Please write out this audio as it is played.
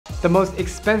The most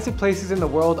expensive places in the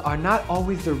world are not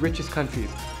always the richest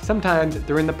countries. Sometimes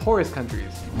they're in the poorest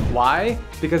countries. Why?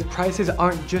 Because prices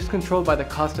aren't just controlled by the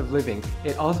cost of living.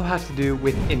 It also has to do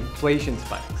with inflation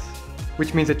spikes.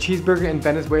 Which means a cheeseburger in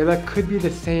Venezuela could be the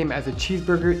same as a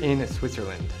cheeseburger in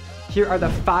Switzerland. Here are the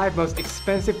 5 most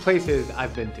expensive places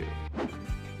I've been to.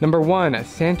 Number 1,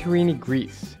 Santorini,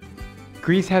 Greece.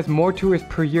 Greece has more tourists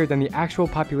per year than the actual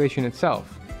population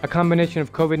itself. A combination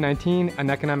of COVID-19, an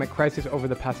economic crisis over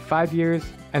the past 5 years,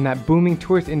 and that booming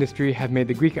tourist industry have made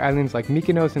the Greek islands like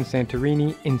Mykonos and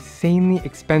Santorini insanely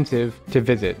expensive to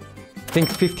visit. Think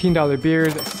 $15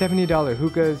 beers, $70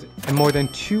 hookahs, and more than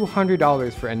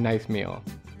 $200 for a nice meal.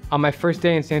 On my first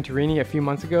day in Santorini a few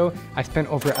months ago, I spent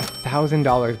over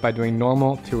 $1,000 by doing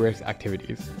normal tourist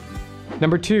activities.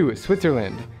 Number 2,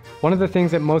 Switzerland. One of the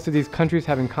things that most of these countries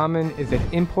have in common is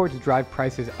that imports drive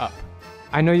prices up.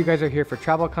 I know you guys are here for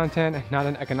travel content, not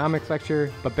an economics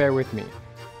lecture, but bear with me.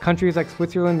 Countries like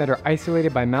Switzerland that are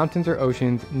isolated by mountains or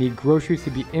oceans need groceries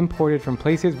to be imported from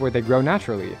places where they grow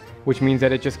naturally, which means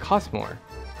that it just costs more.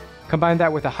 Combine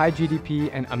that with a high GDP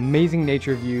and amazing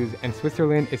nature views, and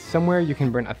Switzerland is somewhere you can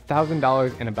burn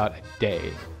 $1,000 in about a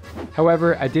day.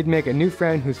 However, I did make a new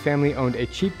friend whose family owned a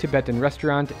cheap Tibetan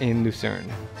restaurant in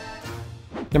Lucerne.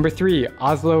 Number 3,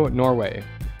 Oslo, Norway.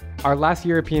 Our last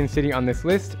European city on this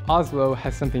list, Oslo,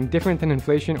 has something different than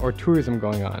inflation or tourism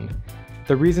going on.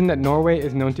 The reason that Norway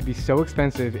is known to be so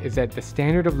expensive is that the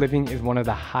standard of living is one of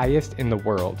the highest in the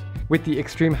world. With the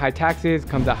extreme high taxes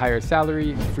comes a higher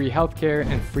salary, free healthcare,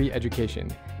 and free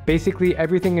education. Basically,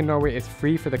 everything in Norway is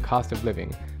free for the cost of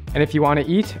living. And if you want to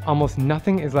eat, almost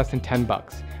nothing is less than 10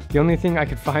 bucks. The only thing I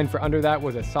could find for under that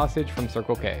was a sausage from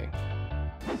Circle K.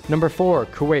 Number 4,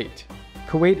 Kuwait.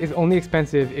 Kuwait is only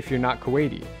expensive if you're not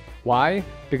Kuwaiti. Why?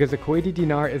 Because the Kuwaiti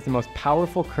dinar is the most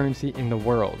powerful currency in the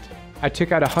world. I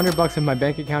took out $100 in my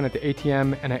bank account at the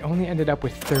ATM and I only ended up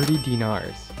with 30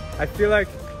 dinars. I feel like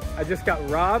I just got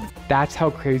robbed. That's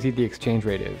how crazy the exchange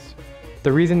rate is.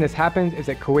 The reason this happens is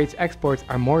that Kuwait's exports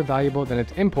are more valuable than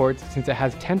its imports since it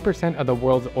has 10% of the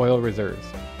world's oil reserves.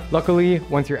 Luckily,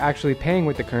 once you're actually paying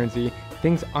with the currency,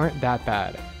 things aren't that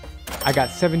bad. I got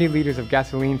 70 liters of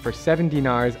gasoline for 7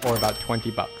 dinars or about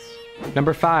 20 bucks.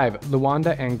 Number 5,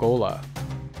 Luanda, Angola.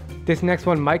 This next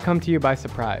one might come to you by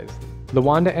surprise.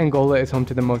 Luanda, Angola is home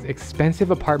to the most expensive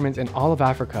apartments in all of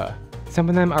Africa. Some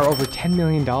of them are over $10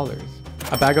 million.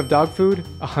 A bag of dog food,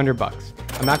 $100 bucks.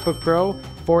 A MacBook Pro,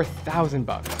 $4,000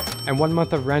 bucks. And 1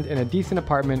 month of rent in a decent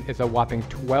apartment is a whopping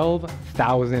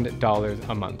 $12,000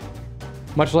 a month.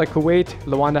 Much like Kuwait,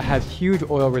 Luanda has huge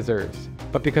oil reserves.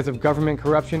 But because of government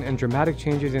corruption and dramatic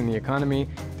changes in the economy,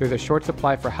 there's a short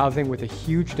supply for housing with a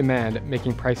huge demand,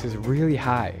 making prices really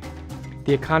high.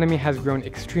 The economy has grown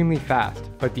extremely fast,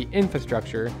 but the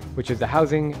infrastructure, which is the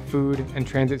housing, food, and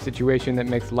transit situation that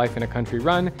makes life in a country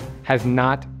run, has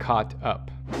not caught up.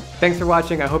 Thanks for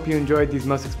watching. I hope you enjoyed these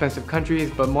most expensive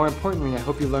countries, but more importantly, I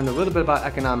hope you learned a little bit about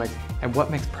economics and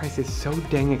what makes prices so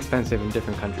dang expensive in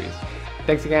different countries.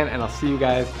 Thanks again, and I'll see you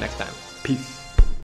guys next time. Peace.